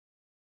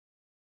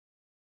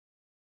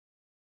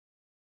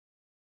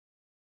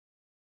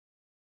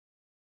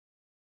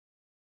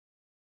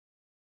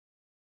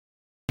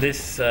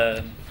This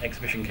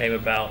exhibition came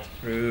about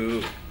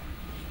through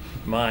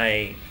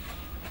my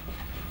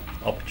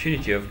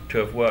opportunity to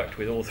have worked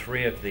with all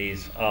three of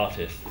these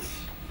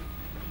artists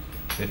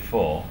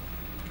before.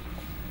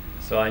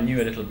 So I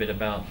knew a little bit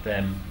about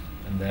them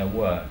and their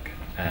work,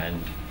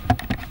 and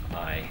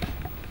I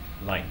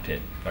liked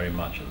it very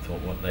much and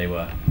thought what they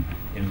were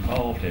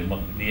involved in,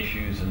 what the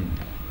issues and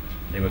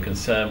they were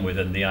concerned with,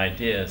 and the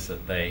ideas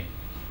that they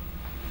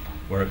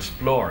were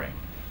exploring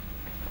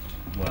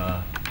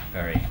were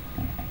very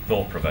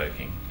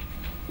thought-provoking.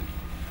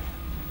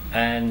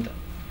 And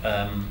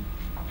so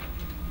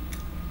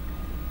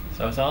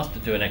I was asked to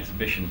do an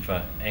exhibition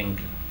for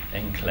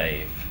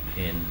Enclave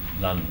in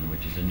London,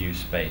 which is a new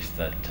space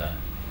that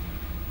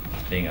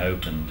is being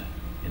opened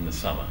in the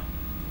summer.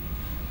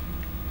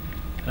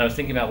 And I was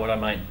thinking about what I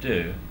might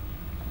do,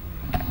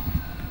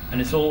 and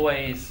it's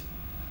always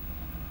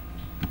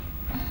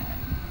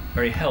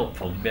very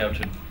helpful to be able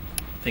to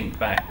think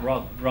back,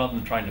 rather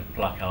than trying to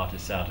pluck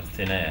artists out of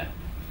thin air,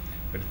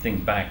 but to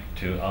think back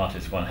to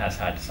artists one has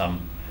had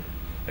some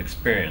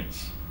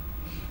experience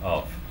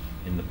of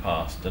in the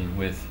past. And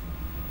with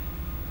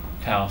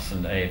Taus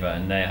and Eva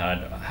and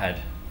Neha,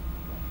 had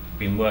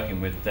been working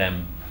with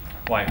them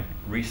quite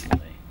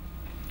recently,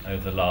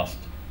 over the last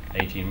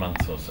 18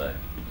 months or so.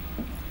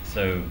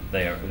 So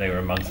they were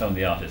among some of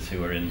the artists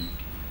who were in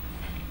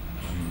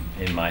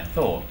my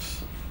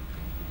thoughts.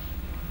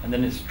 And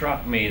then it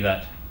struck me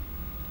that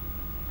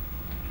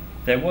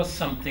there was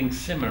something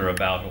similar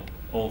about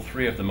all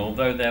three of them,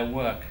 although their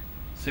work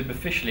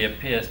superficially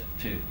appears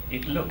to,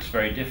 it looks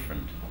very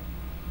different.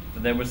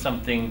 But there was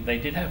something, they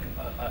did have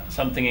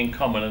something in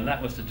common, and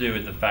that was to do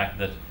with the fact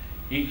that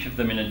each of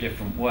them in a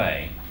different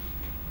way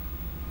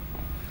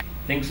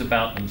thinks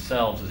about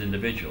themselves as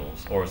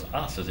individuals, or as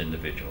us as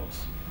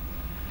individuals,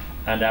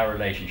 and our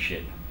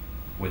relationship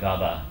with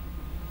other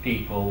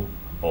people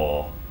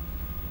or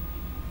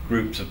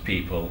groups of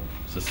people,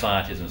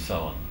 societies and so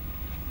on,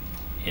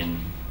 in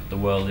the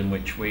world in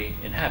which we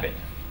inhabit.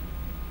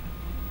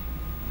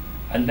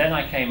 And then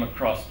I came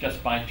across,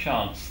 just by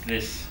chance,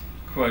 this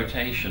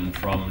quotation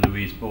from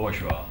Louise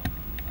Bourgeois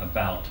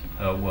about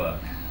her work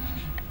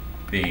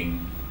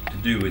being to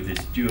do with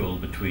this duel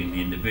between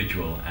the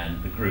individual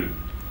and the group.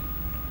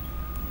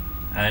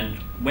 And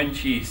when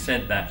she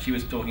said that, she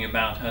was talking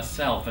about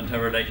herself and her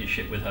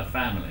relationship with her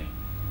family.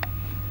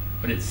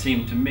 But it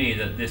seemed to me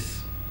that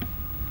this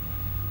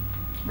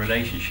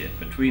relationship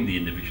between the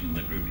individual and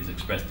the group is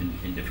expressed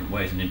in different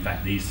ways. And in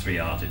fact, these three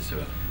artists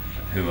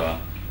who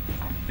are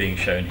being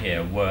shown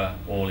here were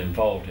all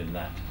involved in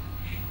that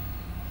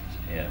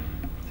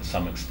to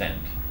some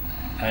extent.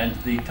 And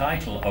the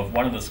title of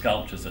one of the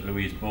sculptures that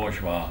Louise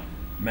Bourgeois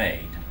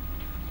made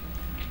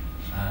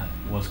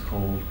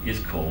is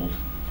called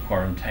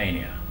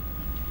Quarantania.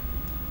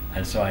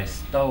 And so I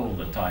stole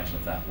the title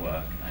of that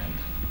work and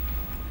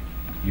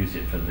used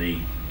it for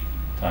the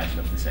title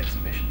of this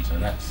exhibition. So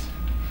that's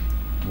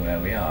where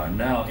we are. And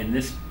now in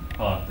this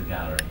part of the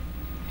gallery,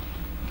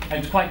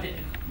 and it's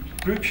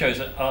group shows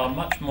are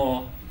much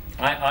more,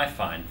 I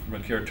find, from a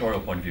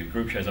curatorial point of view,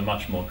 group shows are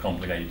much more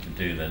complicated to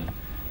do than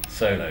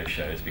solo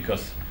shows,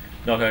 because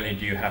not only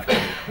do you have to,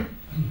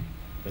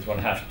 does one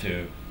have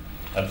to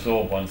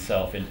absorb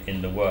oneself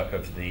in the work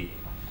of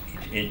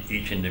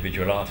each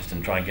individual artist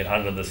and try and get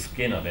under the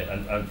skin of it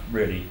and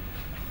really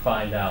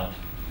find out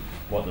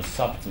what the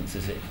substance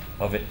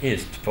of it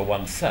is for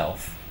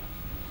oneself,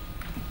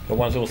 but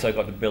one's also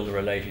got to build a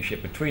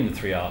relationship between the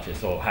three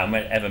artists, or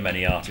however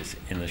many artists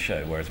in the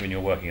show, whereas when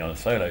you're working on a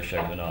solo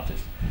show with an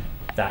artist,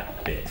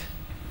 that bit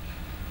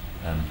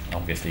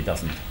obviously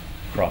doesn't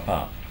crop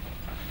up.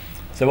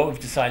 So what we've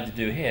decided to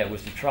do here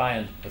was to try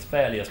and, as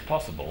fairly as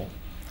possible,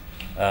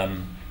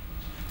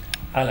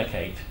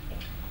 allocate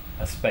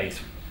a space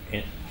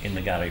in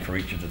the gallery for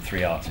each of the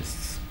three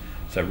artists.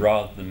 So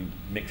rather than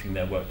mixing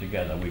their work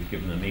together, we've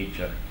given them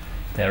each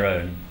their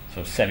own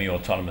sort of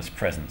semi-autonomous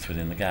presence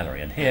within the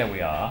gallery. And here we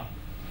are,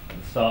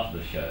 at the start of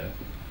the show,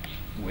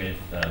 with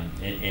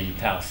in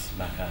Taus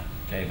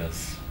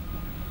Makhacheva's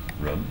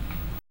room.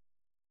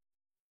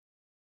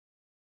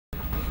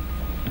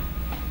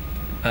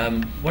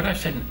 What I've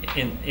said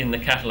in the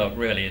catalogue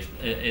really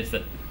is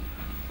that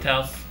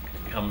Taus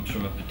comes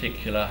from a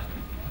particular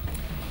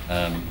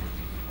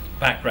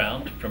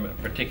background, from a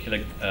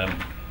particular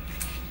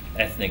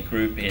ethnic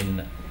group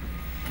in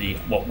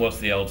what was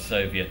the old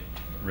Soviet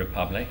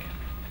Republic,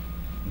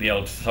 the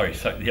old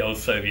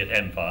Soviet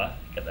Empire,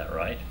 get that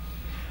right,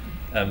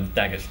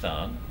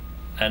 Dagestan,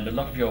 and a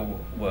lot of your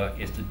work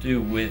is to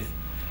do with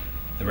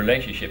the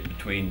relationship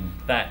between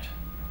that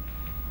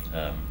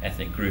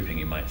ethnic grouping,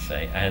 you might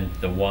say, and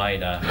the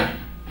wider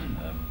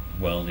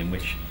world in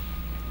which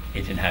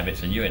it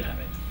inhabits and you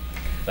inhabit.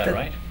 Is that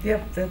right?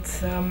 Yep,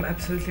 that's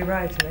absolutely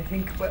right. And I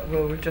think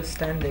we're just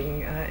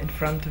standing in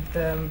front of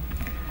the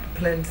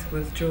plinth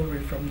with jewelry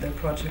from the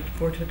project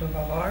Portrait of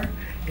Avar.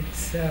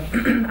 It's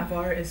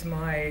Avar is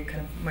my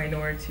kind of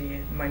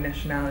minority, my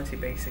nationality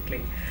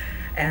basically,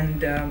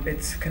 and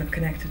it's kind of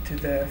connected to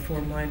the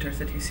 4 monitors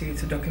that you see.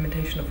 It's a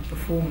documentation of a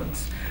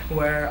performance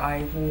where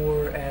I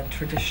wore a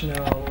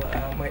traditional,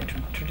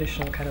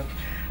 traditional kind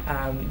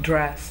of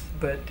dress,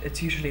 but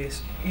it's usually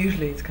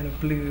it's kind of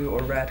blue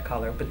or red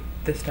color, but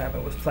this time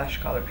it was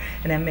flesh color,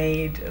 and I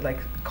made like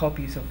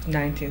copies of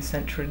 19th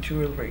century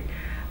jewelry,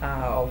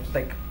 of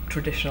like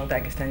traditional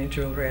Dagestani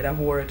jewelry, and I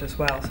wore it as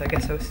well. So I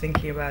guess I was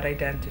thinking about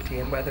identity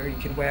and whether you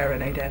can wear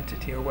an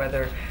identity or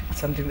whether it's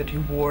something that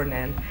you're born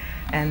in.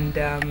 And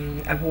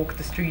I walked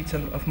the streets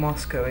of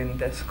Moscow in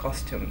this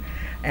costume,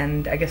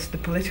 and I guess the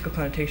political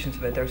connotations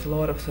of it, there's a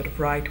lot of sort of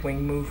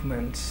right-wing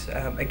movements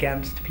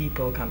against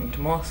people coming to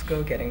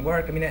Moscow, getting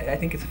work. I mean, I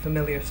think it's a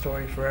familiar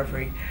story for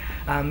every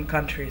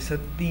country. So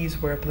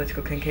these were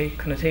political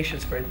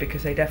connotations for it,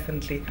 because I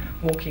definitely,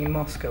 walking in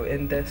Moscow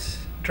in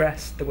this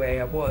dressed the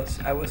way I was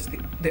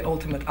the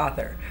ultimate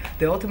other.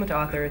 The ultimate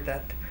other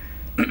that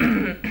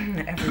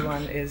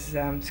everyone is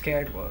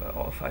scared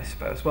of, I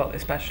suppose. Well,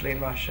 especially in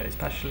Russia,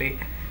 especially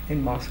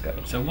in Moscow.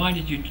 So why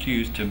did you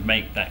choose to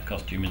make that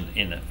costume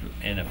in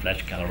a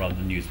flesh color rather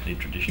than use the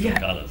traditional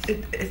colors?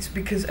 It's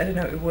because, I don't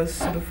know, it was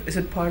sort of, is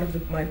it part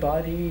of my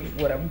body,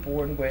 what I'm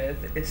born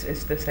with?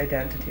 Is this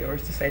identity, or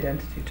is this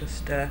identity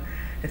just a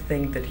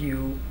thing that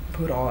you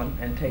put on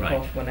and take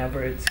off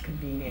whenever it's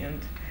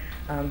convenient?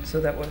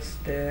 So that was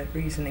the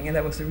reasoning, and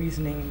that was the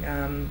reasoning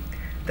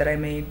that I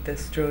made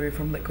this jewelry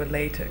from liquid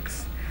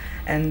latex.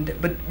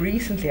 But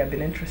recently I've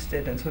been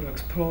interested in sort of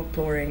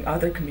exploring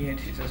other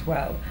communities as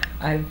well.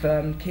 I've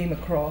came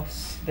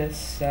across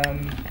this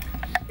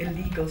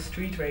illegal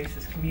street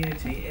races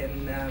community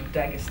in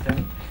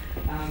Dagestan,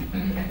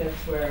 and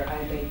that's where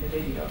I made the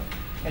video.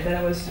 And then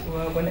I was,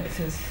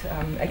 since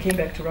I came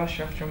back to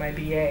Russia after my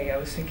BA, I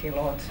was thinking a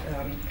lot.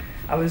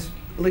 I was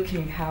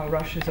looking how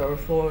Russia's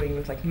overflowing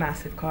with like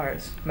massive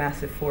cars,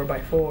 massive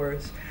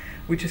 4x4s,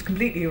 which is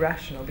completely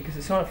irrational because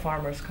it's not a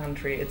farmer's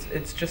country.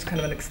 It's just kind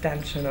of an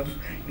extension of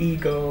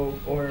ego,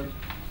 or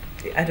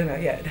I don't know.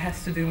 Yeah, it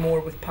has to do more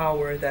with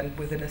power than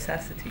with a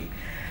necessity.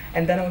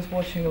 And then I was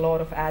watching a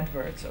lot of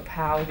adverts of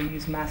how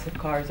these massive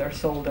cars are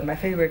sold, and my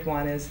favorite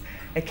one is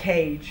a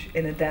cage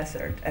in a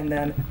desert, and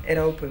then it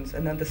opens,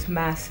 and then this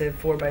massive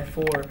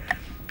 4x4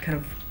 kind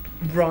of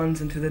runs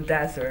into the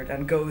desert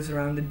and goes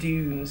around the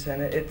dunes,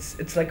 and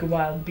it's like a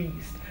wild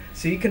beast.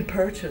 So you can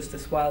purchase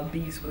this wild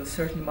beast with a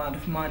certain amount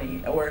of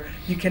money, or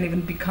you can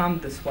even become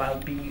this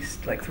wild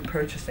beast like through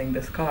purchasing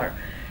this car.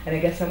 And I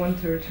guess I want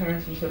to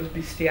return some sort of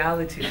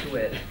bestiality to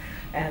it.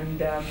 And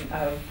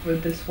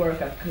with this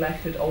work, I've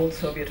collected old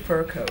Soviet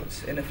fur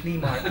coats in a flea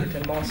market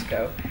in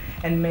Moscow,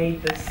 and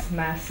made this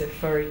massive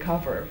furry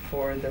cover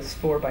for this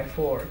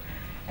 4x4.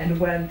 And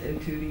went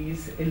into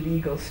these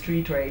illegal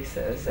street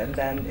races, and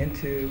then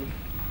into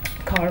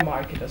car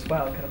market as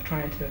well, kind of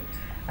trying to,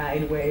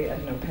 in a way, I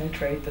don't know,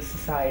 penetrate the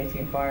society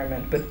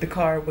environment. But the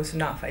car was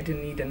enough. I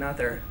didn't need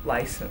another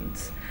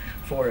license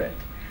for it.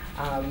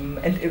 And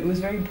it was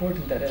very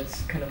important that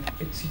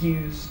it's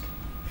used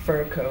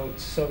fur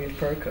coats, Soviet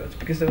fur coats,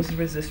 because there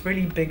was this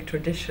really big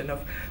tradition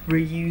of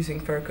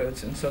reusing fur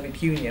coats in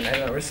Soviet Union,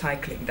 and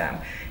recycling them.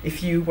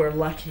 If you were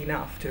lucky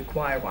enough to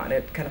acquire one,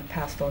 it kind of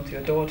passed on to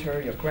your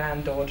daughter, your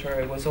granddaughter.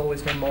 It was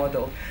always the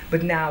model.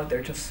 But now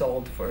they're just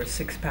sold for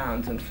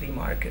 £6 in flea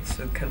markets,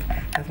 so kind of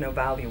have no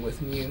value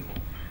with new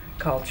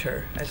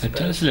culture, I suppose. So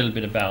tell us a little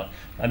bit about,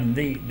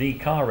 the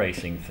car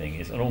racing thing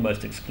is an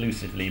almost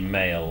exclusively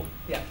male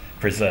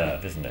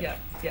preserve, isn't it?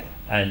 Yeah.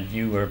 And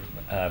you were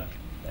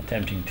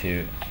attempting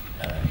to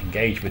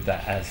engage with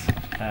that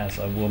as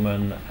a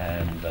woman,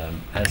 and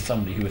as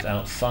somebody who was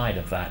outside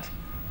of that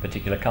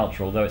particular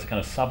culture, although it's a kind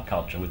of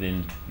subculture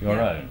within your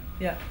own.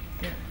 Yeah.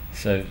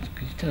 So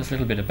could you tell us a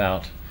little bit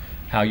about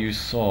how you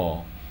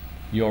saw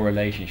your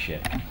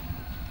relationship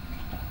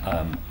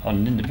on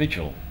an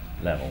individual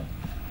level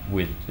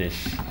with this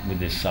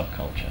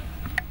subculture?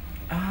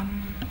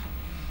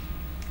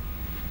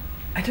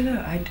 I don't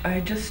know. I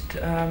just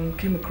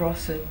came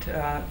across it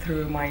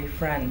through my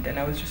friend, and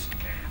I was just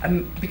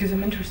because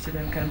I'm interested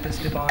in kind of this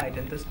divide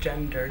and this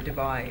gender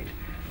divide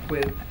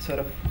with sort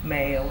of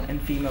male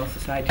and female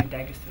society in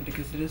Dagestan,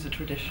 because it is a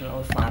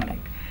traditional Islamic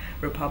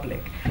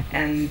republic,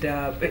 and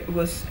it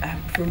was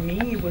for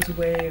me it was a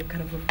way of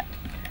kind of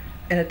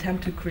an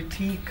attempt to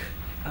critique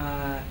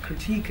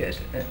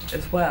it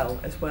as well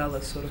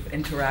as sort of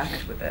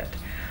interact with it.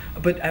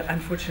 But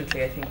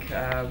unfortunately, I think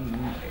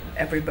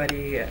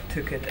everybody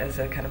took it as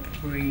a kind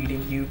of really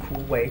new,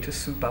 cool way to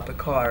soup up a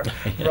car,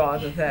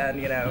 rather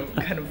than,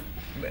 kind of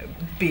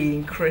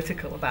being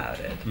critical about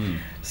it.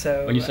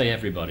 So when you say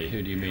everybody,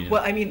 who do you mean?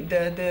 Well, I mean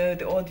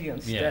the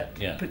audience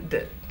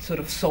that sort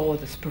of saw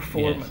this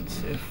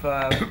performance,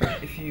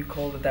 if you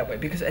call it that way,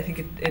 because I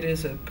think it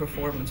is a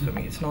performance for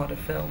me. It's not a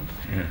film.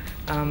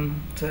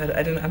 So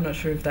I'm not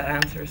sure if that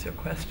answers your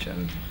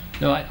question.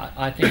 No,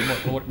 I think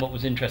what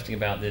was interesting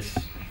about this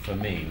for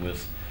me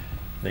was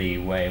the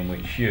way in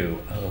which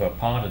you, who are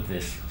part of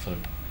this sort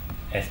of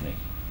ethnic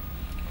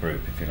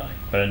group, if you like.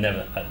 But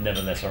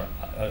nevertheless,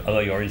 although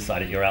you're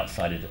inside it,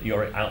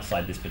 you're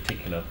outside this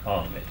particular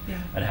part of it,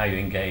 and how you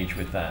engage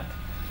with that.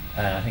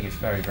 And I think it's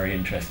very, very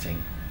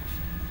interesting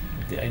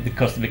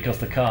because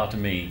the car to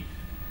me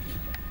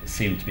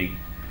seemed to be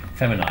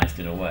feminized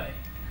in a way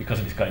because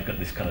it's got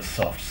this kind of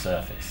soft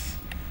surface,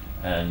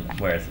 and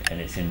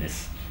it's in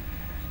this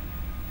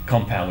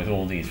compound with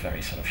all these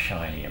very sort of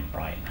shiny and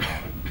bright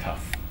and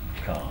tough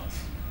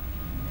cars.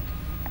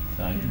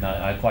 So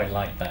I quite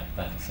like that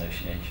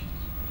association.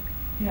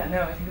 Yeah,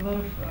 no, I think a lot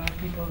of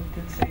people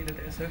did say that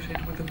they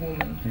associate with a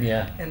woman.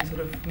 Yeah. And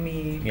sort of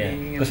me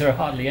being... Because there are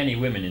hardly any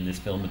women in this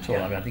film at all.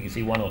 I mean, I think you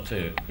see one or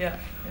two. Yeah.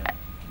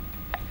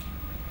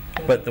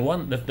 But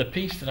the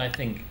piece that I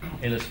think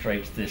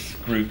illustrates this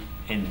group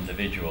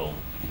individual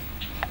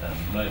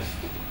most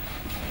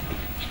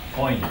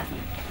poignantly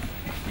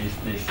is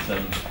this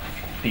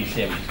piece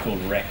here, which is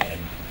called Requiem,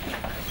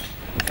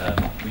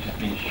 which has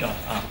been shot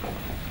up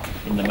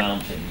in the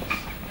mountains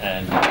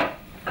and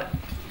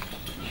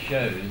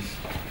shows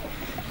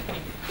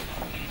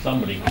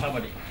somebody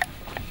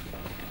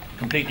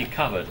completely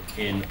covered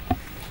in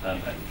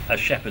a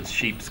shepherd's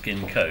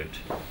sheepskin coat,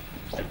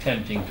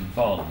 attempting to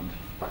bond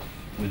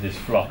with this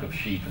flock of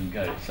sheep and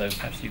goats. So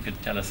perhaps you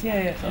could tell us.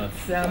 Yeah.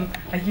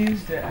 I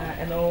used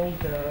an old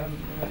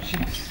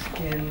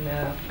sheepskin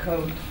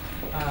coat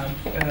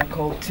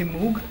called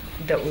Timug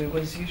that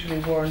was usually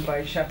worn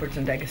by shepherds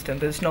in Dagestan,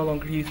 but it's no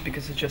longer used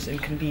because it's just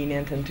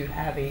inconvenient and too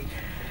heavy.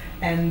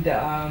 And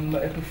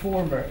a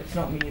performer, it's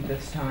not me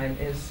this time,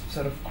 is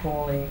sort of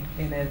crawling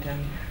in it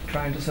and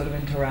trying to sort of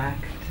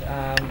interact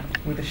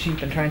with the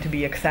sheep and trying to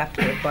be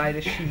accepted by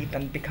the sheep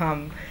and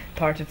become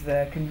part of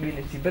the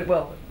community. But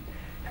well,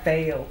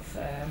 fails,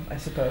 I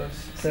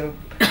suppose. So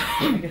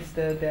I guess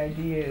the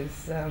idea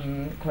is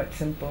quite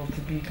simple,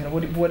 to be kind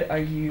of, what are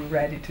you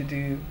ready to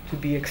do to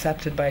be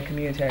accepted by a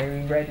community?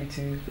 Are you ready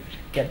to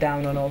get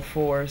down on all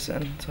fours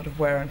and sort of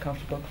wear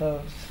uncomfortable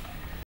clothes?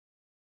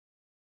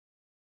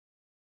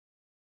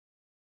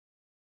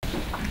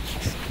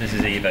 This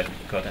is Eva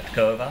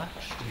Kototkova,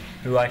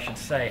 who I should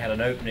say had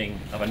an opening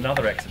of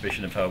another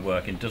exhibition of her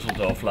work in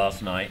Düsseldorf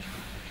last night,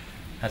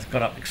 has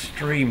got up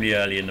extremely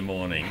early in the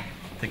morning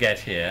to get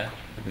here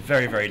with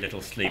very, very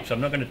little sleep. So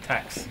I'm not going to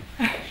tax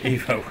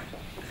Eva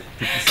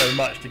so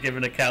much to give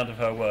an account of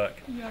her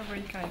work. You are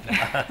very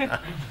kind.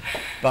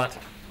 But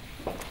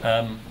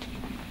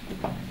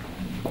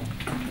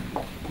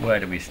where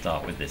do we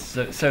start with this?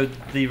 So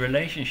the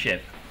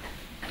relationship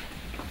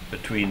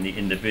between the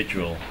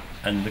individual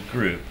and the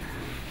group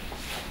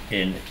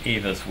in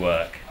Eva's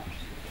work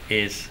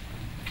is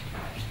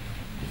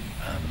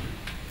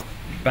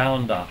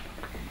bound up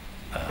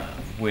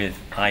with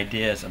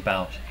ideas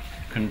about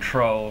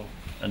control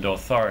and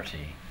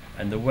authority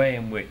and the way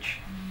in which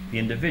the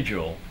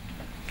individual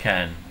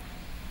can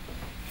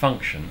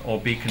function or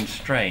be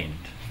constrained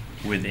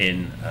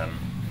within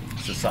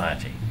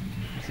society.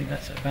 I think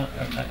that's about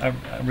a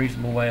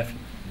reasonable way of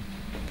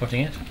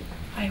putting it.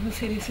 I would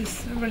say this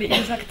is a really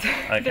exact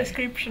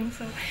description,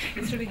 so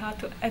it's really hard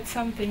to add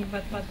something,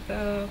 but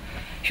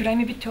should I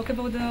maybe talk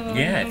about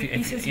the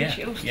pieces which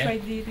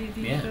illustrate the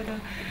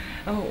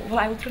well,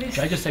 I would really...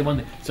 Can I just say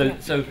one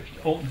thing? So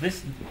all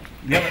this,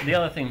 the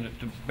other thing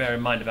to bear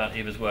in mind about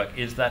Eva's work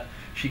is that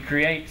she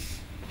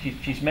creates,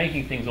 she's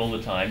making things all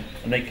the time,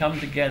 and they come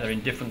together in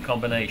different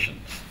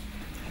combinations.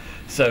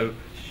 So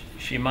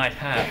she might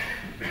have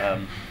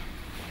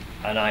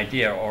an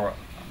idea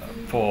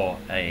for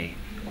a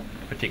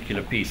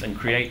particular piece and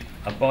create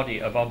a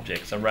body of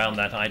objects around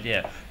that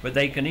idea, but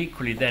they can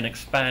equally then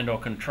expand or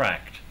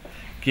contract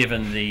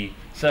given the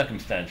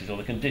circumstances or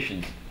the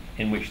conditions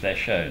in which they're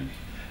shown.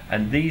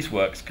 And these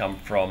works come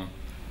from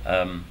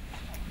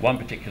one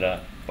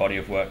particular body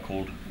of work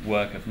called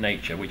Work of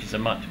Nature, which is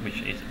much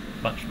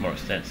more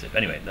extensive.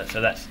 Anyway, so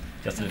that's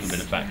just a little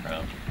bit of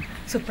background.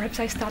 So perhaps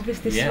I start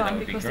with this one,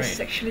 because this is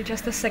actually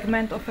just a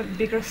segment of a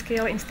bigger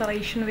scale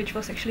installation which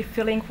was actually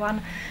filling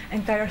one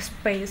entire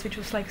space, which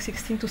was like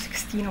 16 to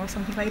 16 or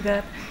something like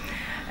that.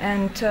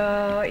 And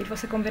it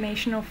was a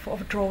combination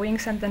of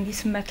drawings and then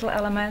these metal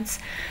elements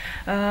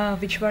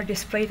which were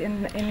displayed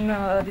in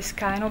this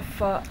kind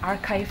of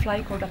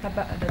archive-like or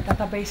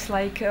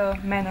database-like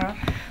manner,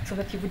 so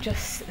that you would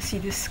just see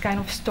this kind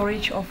of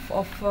storage of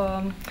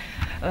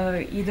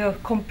either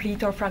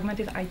complete or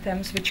fragmented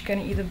items which can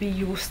either be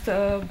used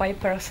by a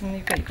person.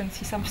 You can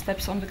see some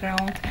steps on the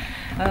ground,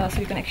 so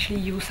you can actually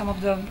use some of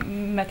the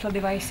metal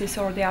devices,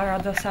 or there are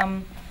other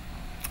some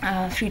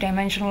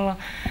three-dimensional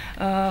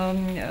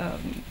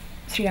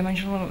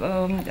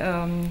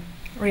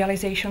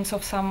realizations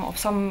of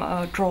some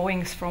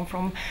drawings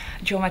from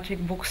geometric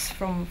books,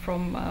 from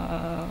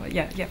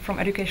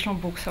educational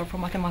books or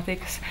from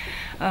mathematics.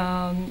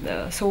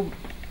 So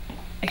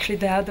actually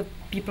there the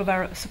people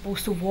were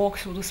supposed to walk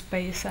through the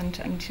space and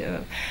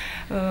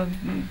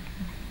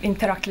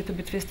interact a little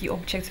bit with the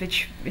objects,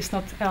 which is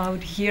not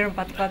allowed here,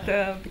 but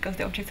because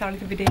the objects are a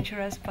little bit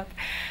dangerous, but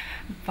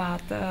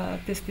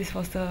this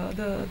was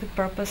the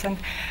purpose. And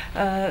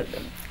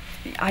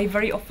I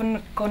very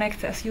often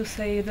connect, as you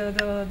say,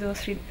 the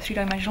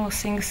three-dimensional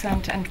things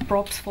and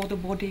props for the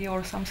body,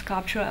 or some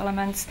sculptural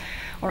elements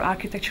or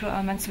architectural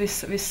elements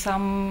with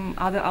some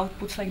other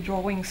outputs like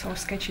drawings or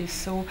sketches.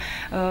 So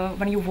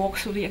when you walk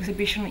through the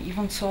exhibition,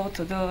 even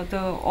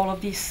though all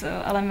of these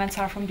elements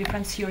are from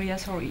different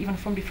series or even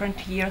from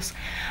different years,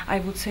 I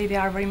would say they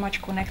are very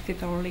much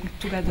connected or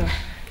linked together.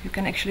 You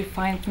can actually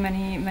find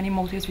many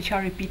motifs which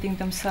are repeating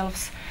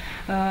themselves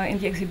in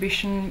the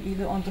exhibition,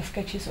 either on the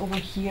sketches over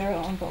here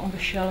on the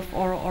shelf,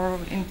 or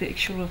in the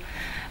actual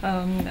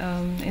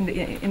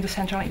in the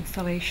central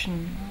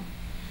installation.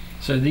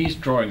 So these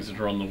drawings that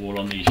are on the wall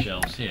on these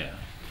shelves here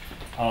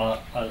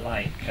are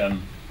like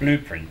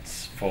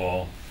blueprints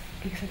for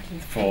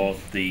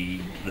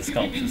the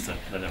sculptures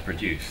that are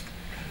produced,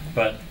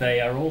 but they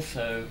are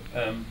also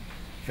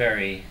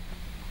very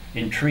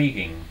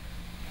intriguing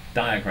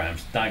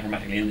diagrams,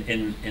 diagrammatically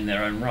in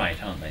their own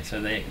right, aren't they?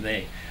 So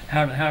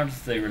how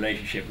does the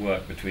relationship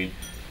work between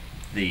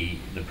the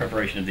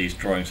preparation of these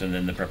drawings and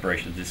then the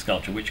preparation of this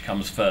sculpture? Which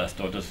comes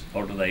first, or do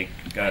they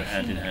go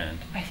hand in hand?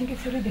 I think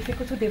it's really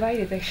difficult to divide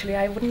it, actually.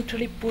 I wouldn't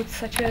really put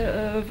such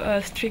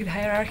a strict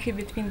hierarchy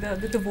between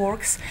the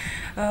works.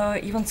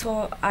 Even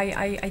so,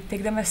 I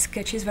take them as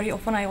sketches. Very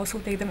often I also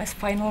take them as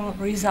final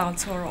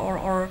results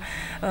or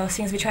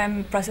things which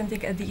I'm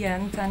presenting at the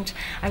end. And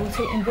I would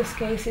say in this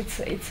case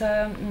it's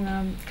a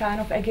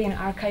kind of, again,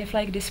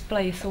 archive-like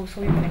display. So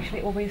you can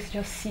actually always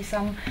just see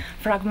some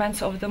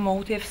fragments of the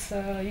motifs.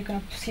 You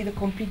cannot see the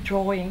complete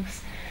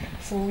drawings.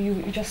 So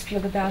you just feel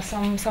that there are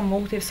some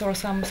motives or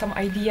some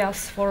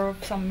ideas for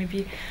some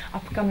maybe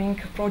upcoming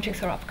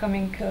projects or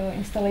upcoming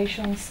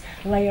installations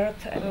layered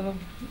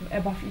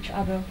above each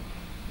other.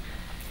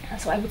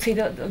 So I would say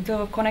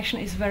the connection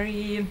is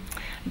very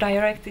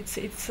direct.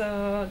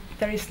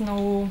 There is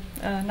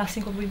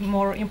nothing will be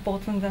more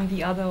important than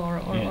the other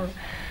or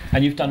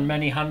And you've done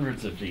many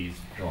hundreds of these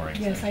drawings.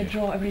 Yes, I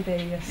draw every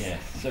day. Yes.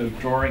 Yes. So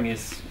drawing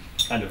is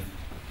kind of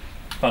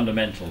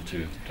fundamental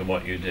to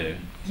what you do.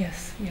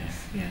 Yes.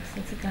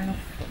 It's a kind of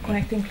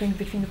connecting link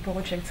between the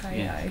projects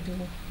I do.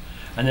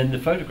 And then the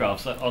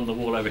photographs on the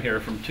wall over here are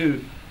from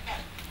two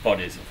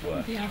bodies of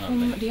work. They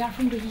are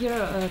from the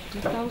year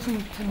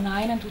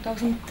 2009 and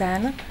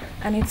 2010,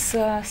 and it's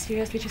a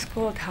series which is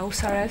called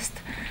House Arrest,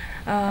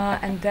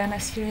 and then a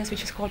series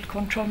which is called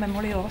Control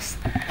Memory Loss,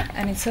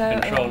 and it's a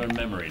Control and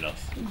Memory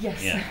Loss.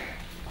 Yes. Yeah.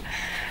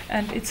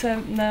 And it's a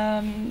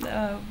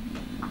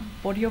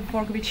body of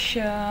work which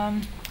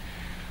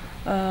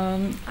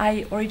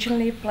I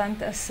originally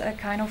planned as a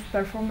kind of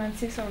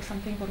performances or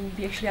something, but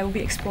I will be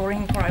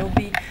exploring, or I will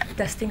be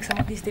testing some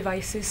of these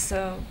devices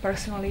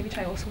personally, which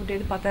I also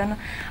did. But then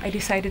I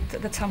decided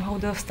that somehow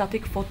the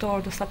static photo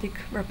or the static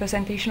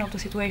representation of the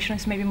situation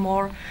is maybe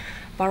more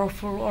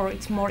powerful, or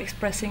it's more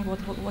expressing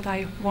what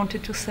I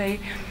wanted to say.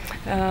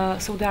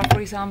 So there are, for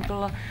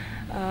example,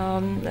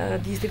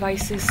 these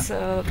devices,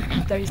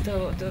 there is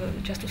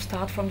just to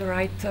start from the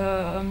right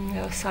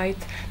side,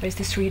 there is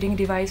this reading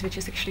device which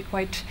is actually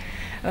quite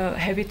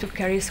heavy to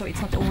carry, so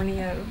it's not only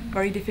a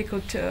very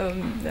difficult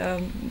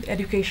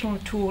educational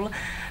tool,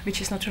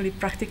 which is not really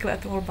practical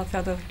at all, but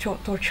rather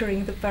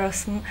torturing the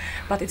person,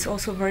 but it's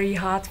also very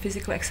hard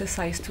physical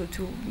exercise to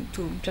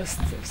just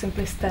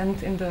simply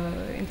stand in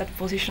that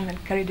position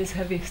and carry this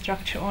heavy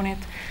structure on it.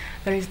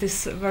 There is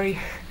this very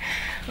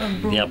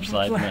the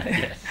upside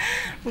yes.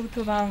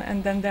 brutal one,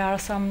 and then there are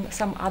some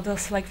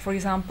others, like for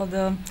example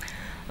the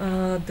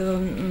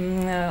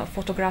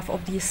photograph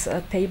of these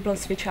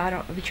tables which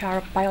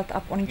are piled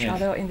up on each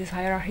other in this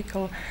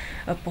hierarchical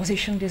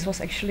position. This was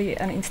actually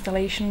an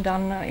installation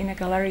done in a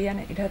gallery,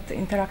 and it had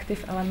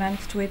interactive element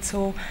to it.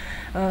 So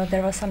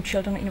there were some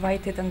children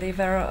invited, and they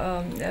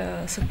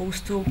were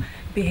supposed to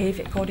behave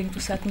according to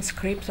certain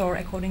scripts or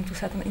according to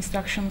certain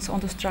instructions on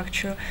the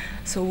structure.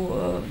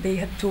 So they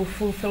had to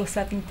fulfill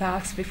certain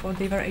tasks before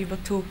they were able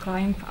to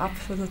climb up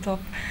to the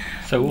top.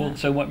 So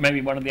what maybe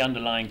one of the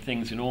underlying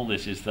things in all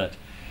this is that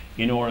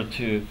in order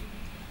to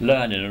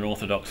learn in an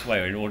orthodox way,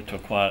 or in order to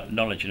acquire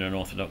knowledge in an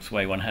orthodox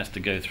way, one has to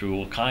go through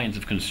all kinds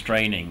of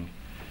constraining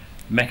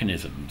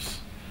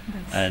mechanisms,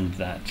 and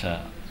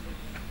that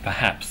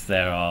perhaps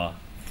there are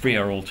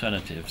freer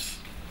alternatives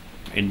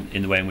in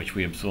the way in which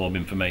we absorb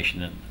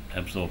information and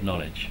absorb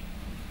knowledge.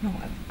 No,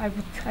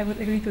 I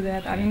would agree to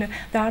that. I mean,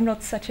 there are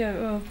not such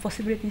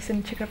possibilities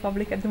in Czech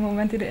Republic at the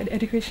moment in the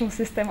educational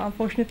system.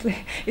 Unfortunately,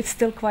 it's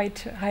still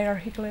quite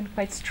hierarchical and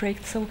quite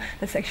strict. So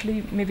that's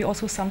actually maybe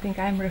also something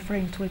I'm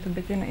referring to a little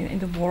bit in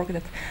the work,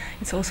 that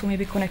it's also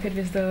maybe connected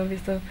with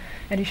the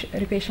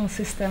educational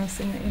systems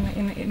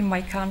in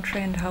my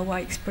country and how I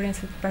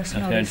experience it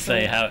personally. I was going to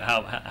say,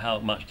 how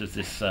much does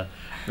this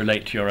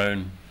relate to your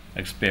own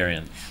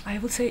experience? I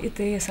would say it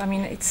is. I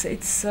mean,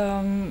 it's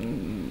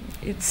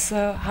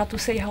hard to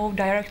say how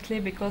directly,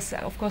 because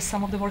of course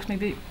some of the works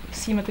maybe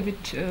seem a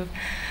bit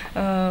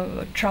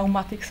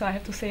traumatic. So I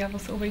have to say I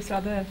was always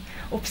rather an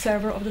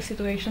observer of the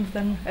situations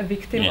than a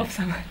victim of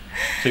some.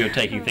 So you're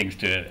taking things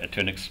to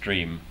an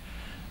extreme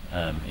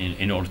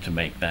in order to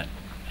make that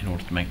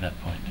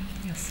point.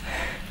 Yes.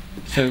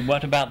 So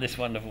what about this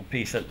wonderful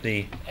piece at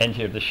the end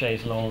here of the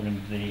chaise longue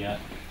and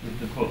with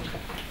the book?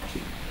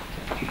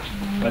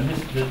 Well,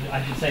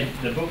 I should say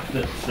the book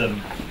that's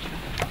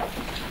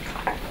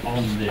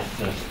on this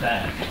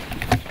stand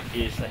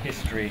is a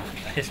history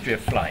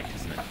of flight,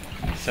 isn't it?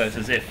 So it's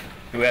as if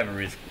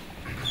whoever is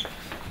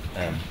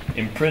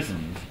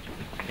imprisoned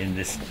in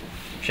this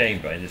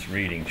chamber, in this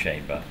reading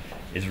chamber,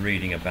 is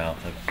reading about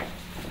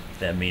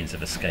their means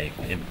of escape,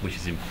 which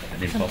is an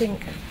impossible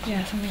thing.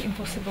 Yeah, something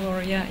impossible,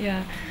 or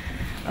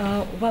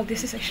well,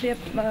 this is actually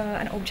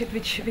an object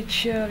which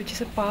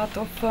is a part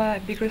of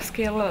a bigger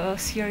scale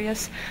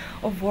series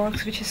of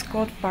works which is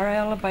called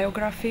Parallel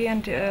Biography,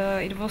 and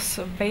it was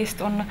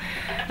based on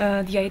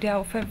the idea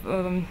of a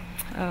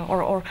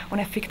or on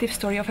a fictive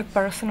story of a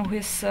person who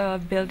is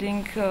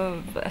building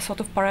a sort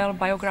of parallel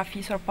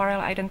biographies or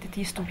parallel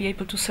identities to be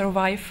able to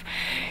survive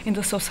in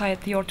the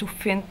society or to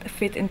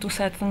fit into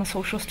certain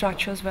social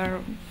structures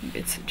where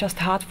it's just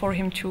hard for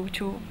him to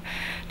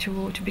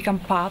become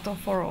part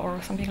of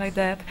or something like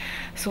that.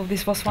 So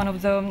this was one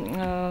of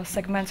the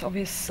segments of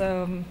his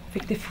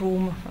fictive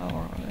room,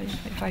 or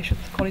if I should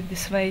call it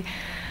this way.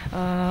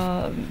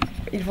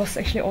 It was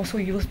actually also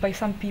used by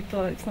some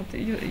people. It's not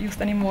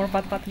used anymore,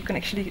 but you can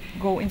actually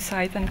go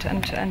inside and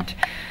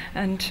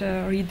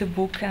read the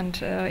book, and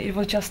it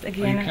was just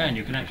again. Oh,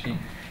 you can actually.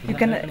 You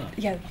can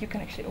you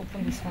can actually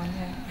open this one.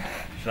 Yeah.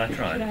 Should I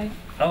try? Should I?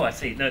 Oh, I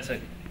see. No, it's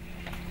okay.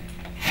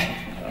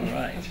 All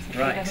right,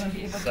 right.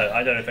 So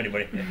I don't know if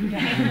anybody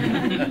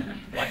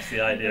likes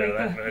the idea of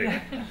that. Very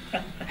good.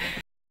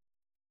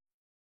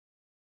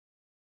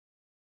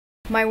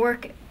 My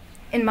work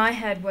in my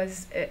head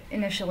was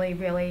initially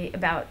really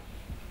about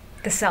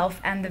the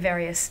self and the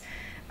various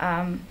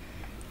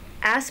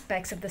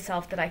aspects of the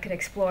self that I could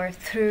explore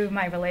through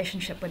my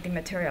relationship with the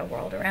material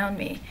world around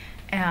me.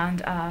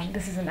 And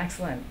this is an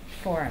excellent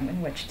forum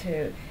in which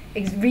to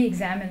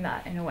re-examine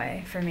that in a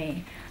way for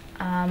me.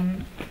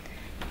 I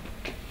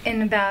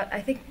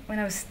think when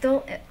I was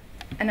still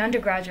an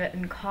undergraduate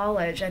in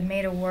college, I'd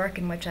made a work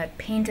in which I'd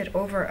painted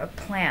over a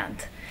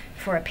plant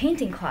for a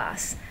painting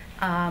class,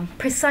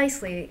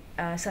 precisely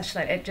such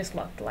that it just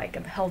looked like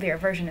a healthier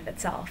version of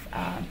itself.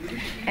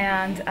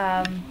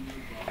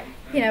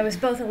 It was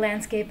both a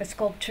landscape, a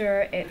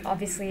sculpture. It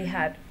obviously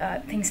had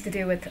things to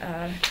do with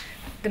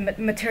the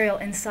material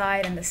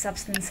inside and the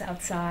substance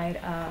outside,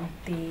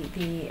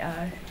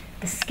 the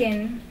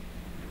skin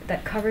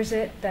that covers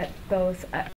it, that both